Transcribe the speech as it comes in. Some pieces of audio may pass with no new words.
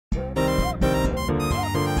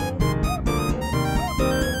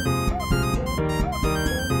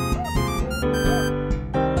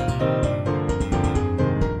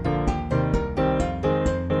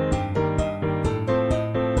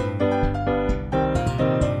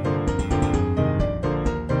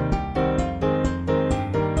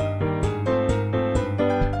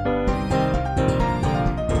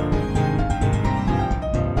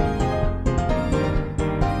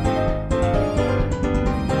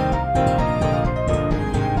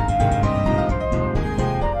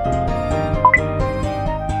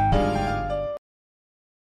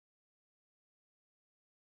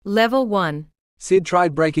Level 1. Sid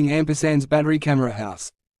tried breaking Ampersand's battery camera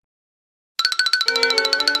house.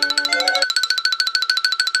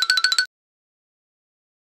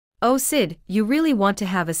 Oh Sid, you really want to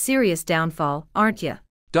have a serious downfall, aren't you?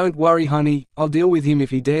 Don't worry honey, I'll deal with him if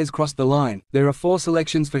he dares cross the line. There are 4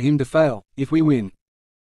 selections for him to fail, if we win.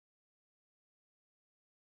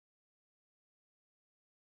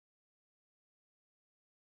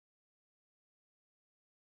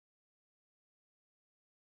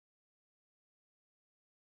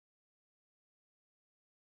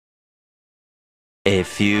 A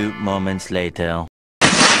few moments later.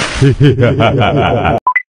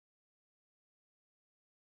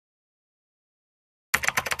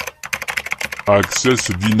 Access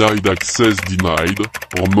denied, access denied.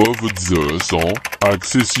 Remove the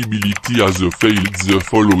accessibility has failed the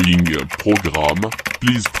following program.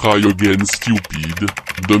 Please try again, stupid.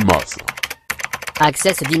 De masse.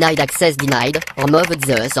 Access denied, access denied. Remove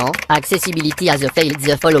the accessibility has failed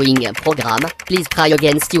the following program. Please try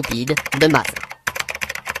again, stupid. De masse.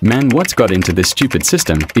 Man, what's got into this stupid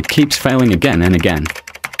system? It keeps failing again and again.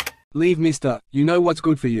 Leave mister, you know what's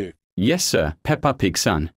good for you. Yes sir, Peppa Pig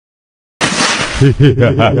son.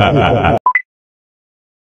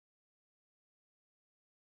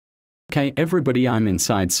 Okay everybody, I'm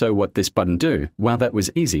inside, so what this button do? Wow, that was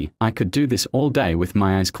easy. I could do this all day with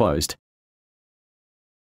my eyes closed.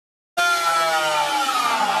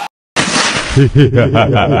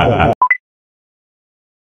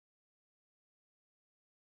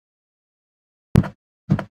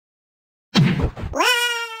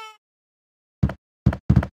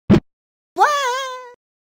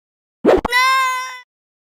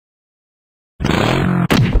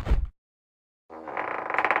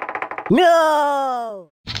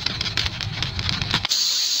 No!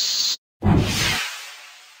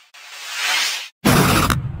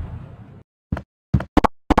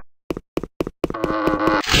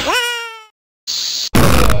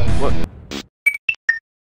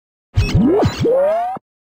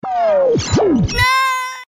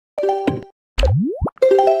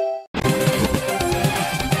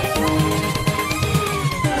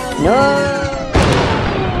 No!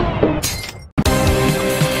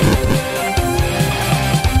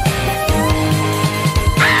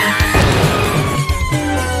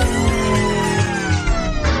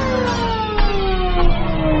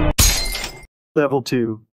 Level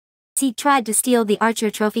 2. Sid tried to steal the Archer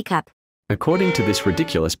Trophy Cup. According to this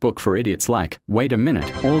ridiculous book for idiots like, wait a minute,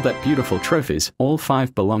 all that beautiful trophies, all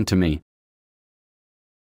 5 belong to me.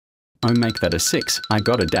 Oh, make that a 6, I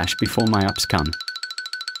got a dash before my ups come.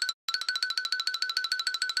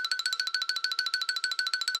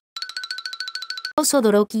 Oh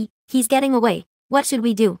Todoroki, he's getting away. What should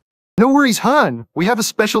we do? No worries, Han. We have a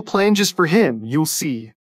special plan just for him, you'll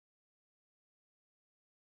see.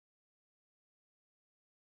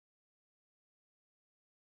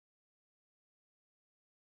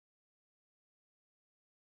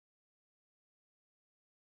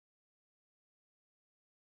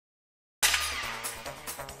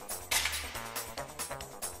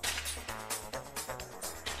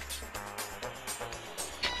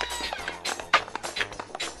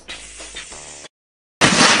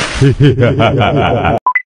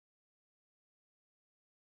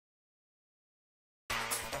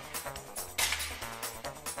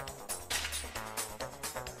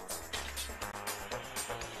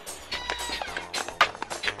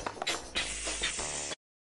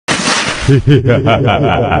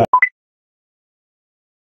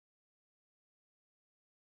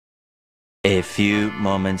 A few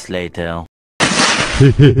moments later.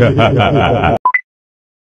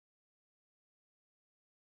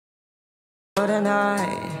 For the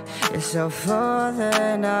night, it's so for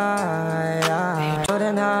the night. For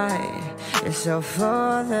the night, it's so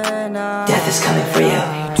for the night. Death is coming for you.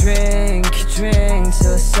 Drink, drink,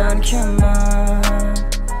 so the sun come up.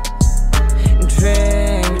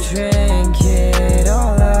 Drink, drink it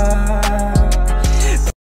all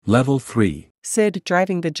up. Level 3. Sid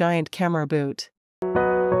driving the giant camera boot.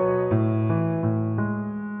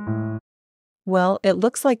 Well, it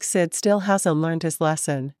looks like Sid still hasn't learned his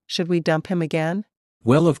lesson. Should we dump him again?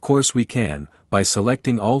 Well, of course we can, by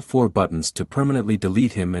selecting all 4 buttons to permanently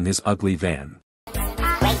delete him and his ugly van.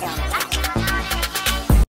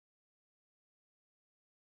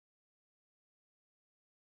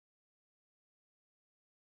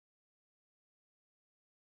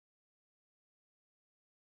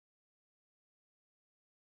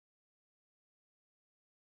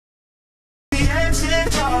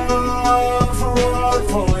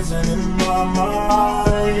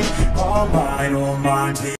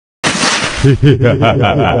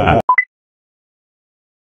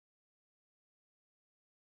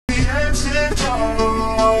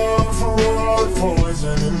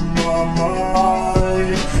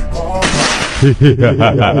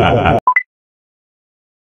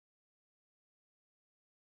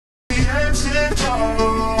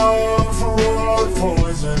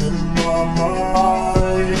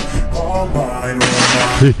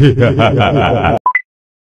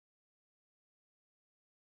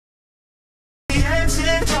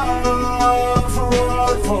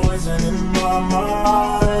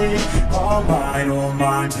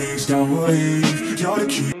 Please don't leave. You're the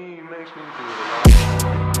key.